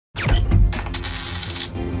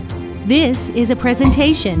This is a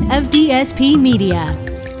presentation of DSP Media.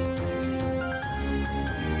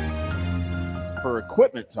 For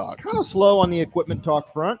equipment talk, kind of slow on the equipment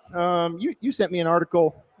talk front. You sent me an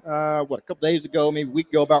article, a couple days ago, maybe a week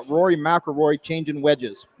ago, about Rory McIlroy changing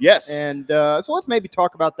wedges. Yes. And so let's maybe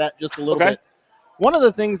talk about that just a little bit. One of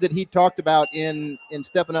the things that he talked about in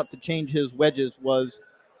stepping up to change his wedges was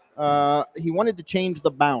he wanted to change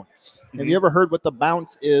the bounce. Have you ever heard what the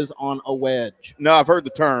bounce is on a wedge? No, I've heard the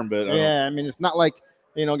term, but I mean, it's not like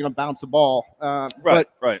going to bounce a ball. Right.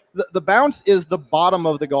 The bounce is the bottom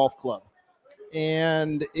of the golf club,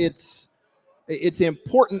 and it's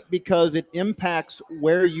important because it impacts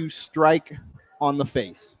where you strike on the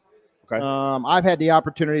face. Okay. I've had the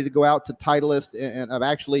opportunity to go out to Titleist, and I've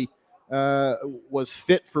actually was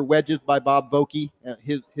fit for wedges by Bob Vokey.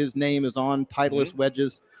 His name is on Titleist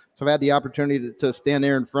wedges. So I've had the opportunity to stand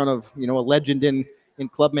there in front of, a legend in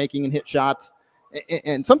club making and hit shots.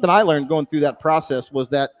 And something I learned going through that process was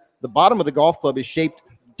that the bottom of the golf club is shaped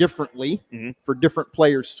differently for different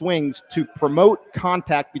players' swings to promote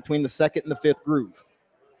contact between the second and the fifth groove,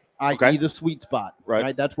 i.e. the sweet spot.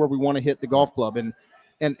 Right. That's where we want to hit the golf club. And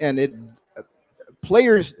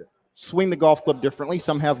players swing the golf club differently.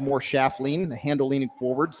 Some have more shaft lean, the handle leaning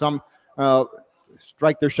forward. Some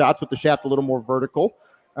strike their shots with the shaft a little more vertical.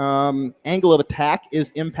 Angle of attack is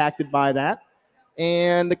impacted by that.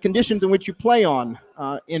 And the conditions in which you play on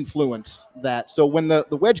influence that. So when the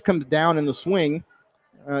wedge comes down in the swing,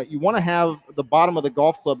 you want to have the bottom of the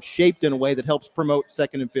golf club shaped in a way that helps promote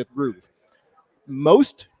second and fifth groove.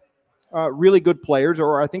 Most really good players,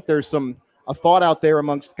 or I think there's a thought out there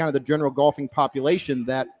amongst kind of the general golfing population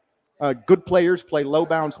that good players play low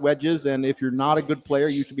bounce wedges, and if you're not a good player,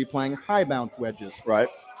 you should be playing high bounce wedges. Right.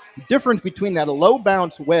 Difference between that, a low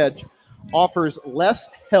bounce wedge offers less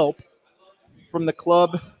help from the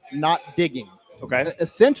club not digging. Okay.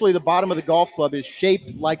 Essentially, the bottom of the golf club is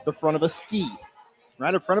shaped like the front of a ski.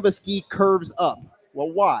 Right? The front of a ski curves up.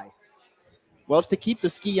 Well, why? Well, it's to keep the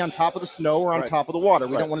ski on top of the snow or on top of the water.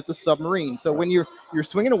 We don't want it to submarine. So when you're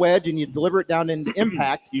swinging a wedge and you deliver it down into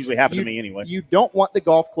impact, usually happen to me anyway. You don't want the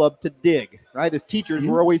golf club to dig, right? As teachers,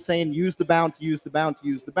 we're always saying use the bounce, use the bounce,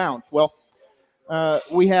 use the bounce. Well,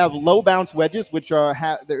 we have low bounce wedges, which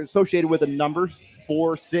they're associated with a number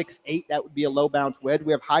 4, 6, 8. That would be a low bounce wedge.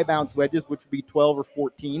 We have high bounce wedges, which would be 12 or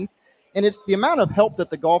 14. And it's the amount of help that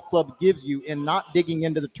the golf club gives you in not digging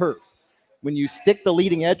into the turf. When you stick the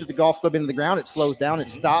leading edge of the golf club into the ground, it slows down,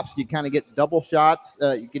 it stops. You kind of get double shots.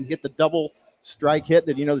 You can hit the double strike hit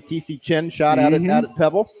that, the TC Chen shot out at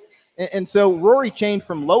Pebble. And so Rory changed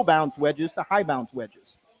from low bounce wedges to high bounce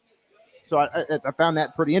wedges. So I found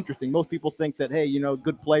that pretty interesting. Most people think that, hey,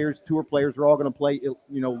 good players, tour players are all going to play,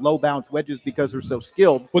 low bounce wedges because they're so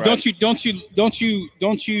skilled. Well, don't you,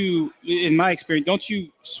 in my experience, don't you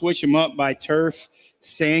switch them up by turf,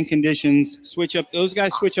 sand conditions, those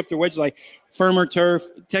guys switch up their wedges like firmer turf.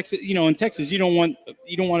 Texas, in Texas, you don't want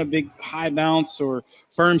a big high bounce or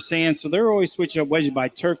firm sand. So they're always switching up wedges by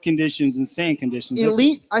turf conditions and sand conditions.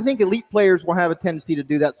 I think elite players will have a tendency to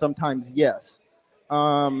do that sometimes. Yes.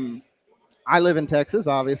 I live in Texas,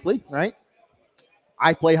 obviously, right?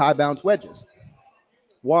 I play high bounce wedges.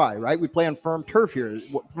 Why, right? We play on firm turf here.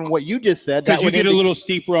 From what you just said, because you get a little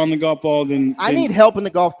steeper on the golf ball than I need help in the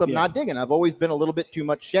golf club not digging. I've always been a little bit too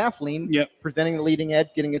much shaft lean, presenting the leading edge,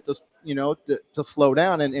 getting it to slow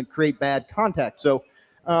down and create bad contact. So,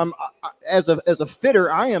 as a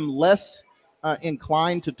fitter, I am less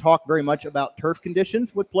inclined to talk very much about turf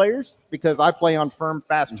conditions with players because I play on firm,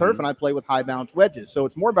 fast turf and I play with high bounce wedges. So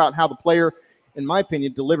it's more about how the player, in my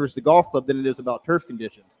opinion, delivers the golf club than it is about turf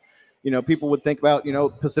conditions. People would think about,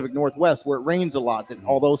 Pacific Northwest where it rains a lot, that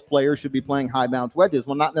all those players should be playing high bounce wedges.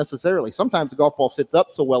 Well, not necessarily. Sometimes the golf ball sits up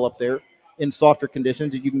so well up there in softer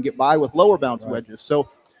conditions that you can get by with lower bounce wedges. So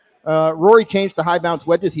Rory changed to high bounce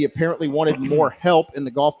wedges. He apparently wanted more help in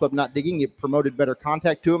the golf club not digging. It promoted better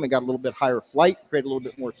contact to him. It got a little bit higher flight, created a little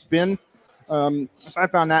bit more spin. So I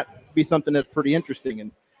found that to be something that's pretty interesting.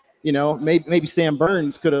 And, maybe Sam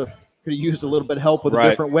Burns could have used a little bit of help with a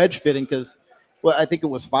different wedge fitting because, well, I think it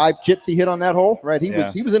was 5 chips he hit on that hole, right? He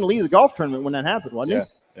was in the lead of the golf tournament when that happened, wasn't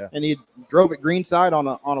he? Yeah. And he drove it greenside on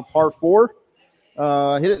a par 4.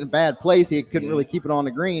 Hit it in a bad place. He couldn't really keep it on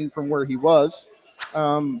the green from where he was.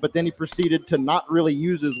 But then he proceeded to not really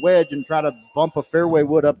use his wedge and try to bump a fairway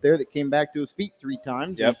wood up there that came back to his feet 3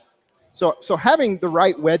 times. Yep. So having the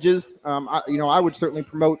right wedges, I would certainly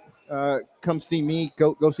promote. Come see me.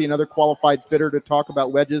 Go see another qualified fitter to talk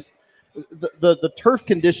about wedges. The turf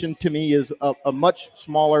condition to me is a much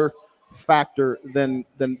smaller factor than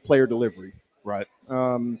player delivery. Right.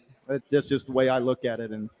 That's just the way I look at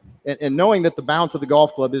it, and And knowing that the bounce of the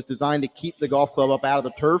golf club is designed to keep the golf club up out of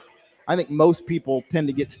the turf, I think most people tend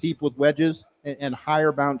to get steep with wedges, and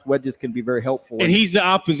higher bounce wedges can be very helpful. And he's the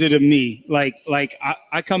opposite of me. Like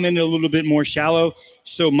I come in a little bit more shallow,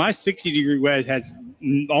 so my 60-degree wedge has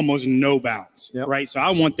almost no bounce, right? So I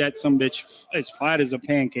want that some bitch as flat as a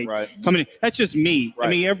pancake coming in. That's just me. Right. I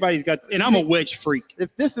mean, everybody's got, and I'm a wedge freak.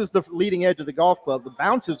 If this is the leading edge of the golf club, the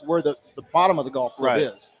bounce is where the bottom of the golf club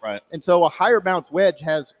is. Right. And so a higher bounce wedge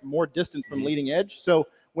has more distance from leading edge. So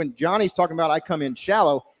when Johnny's talking about I come in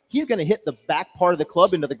shallow, he's going to hit the back part of the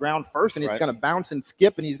club into the ground first, and it's going to bounce and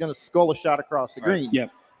skip, and he's going to skull a shot across the green. Yeah.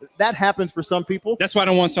 That happens for some people. That's why I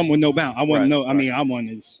don't want someone with no bounce. I want no. I mean, I want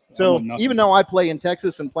is so. Even though I play in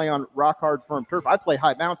Texas and play on rock hard firm turf, I play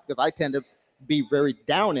high bounce because I tend to be very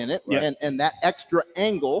down in it, and that extra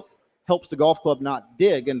angle helps the golf club not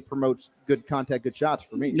dig and promotes good contact, good shots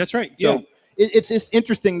for me. That's right. So it's just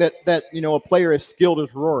interesting that a player as skilled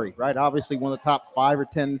as Rory, right? Obviously one of the top 5 or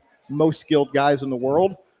 10 most skilled guys in the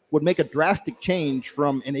world, would make a drastic change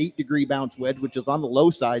from an 8-degree bounce wedge, which is on the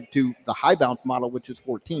low side, to the high bounce model, which is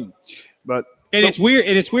 14. But it's weird.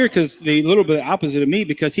 And it's weird because the little bit opposite of me,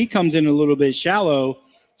 because he comes in a little bit shallow.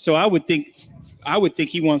 So I would think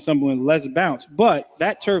he wants something with less bounce, but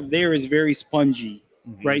that turf there is very spongy,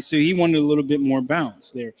 right? So he wanted a little bit more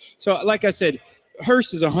bounce there. So like I said,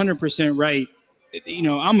 Hurst is 100% right. You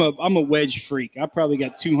know, I'm a wedge freak. I probably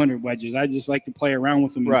got 200 wedges. I just like to play around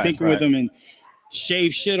with them and tinker with them and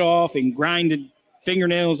shave shit off and grind the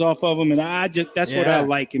fingernails off of them, and that's what I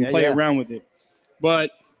like, and play around with it.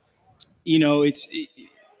 But you know,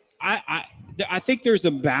 I think there's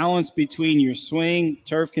a balance between your swing,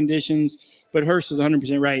 turf conditions. But Hurst is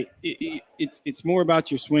 100% right. It's more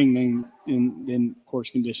about your swing than course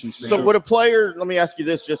conditions. So would a player? Let me ask you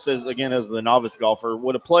this, just as the novice golfer,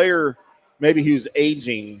 would a player maybe who's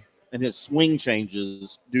aging and his swing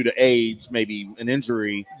changes due to age, maybe an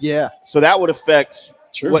injury. Yeah. So that would affect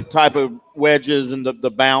what type of wedges and the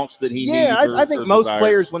bounce that he needs. Yeah, I think most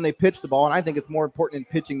players, when they pitch the ball, and I think it's more important in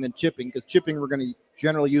pitching than chipping, because chipping, we're going to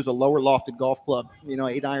generally use a lower lofted golf club,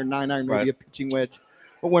 8-iron, 9-iron, maybe a pitching wedge.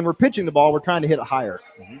 But when we're pitching the ball, we're trying to hit it higher.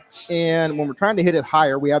 And when we're trying to hit it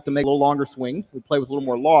higher, we have to make a little longer swing. We play with a little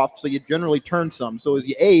more loft, so you generally turn some. So as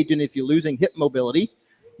you age, and if you're losing hip mobility,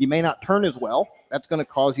 you may not turn as well. That's going to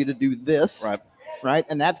cause you to do this, right?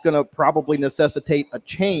 And that's going to probably necessitate a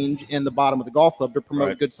change in the bottom of the golf club to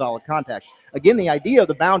promote good, solid contact. Again, the idea of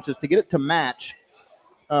the bounce is to get it to match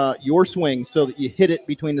your swing so that you hit it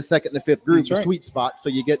between the second and the fifth groove, the sweet spot, so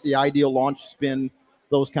you get the ideal launch, spin,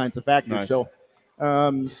 those kinds of factors. Nice. So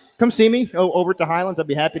come see me over at the Highlands. I'd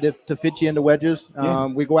be happy to fit you into wedges.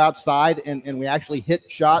 We go outside and we actually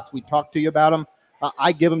hit shots. We talk to you about them.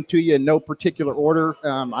 I give them to you in no particular order.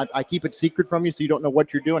 I keep it secret from you so you don't know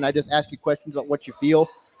what you're doing. I just ask you questions about what you feel.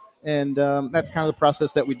 And that's kind of the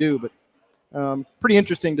process that we do. But pretty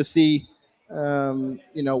interesting to see, one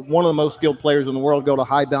of the most skilled players in the world go to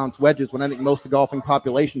high bounce wedges when I think most of the golfing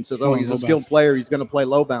population says, he's a skilled player, he's going to play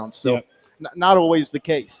low bounce. So not always the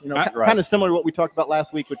case. Kind of similar to what we talked about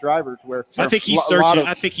last week with drivers, where I think he's searching.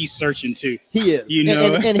 I think he's searching too. He is.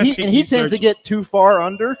 And he tends to get too far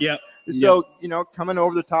under. Yeah. So, coming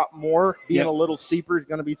over the top more, being a little steeper is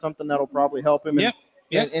going to be something that'll probably help him.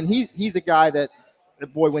 And he's a guy that,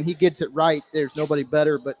 boy, when he gets it right, there's nobody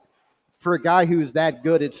better. But for a guy who's that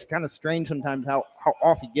good, it's kind of strange sometimes how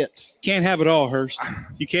off he gets. Can't have it all, Hurst.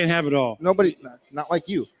 You can't have it all. Nobody, not like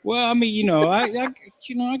you. Well, I mean,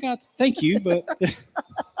 I got, thank you, but.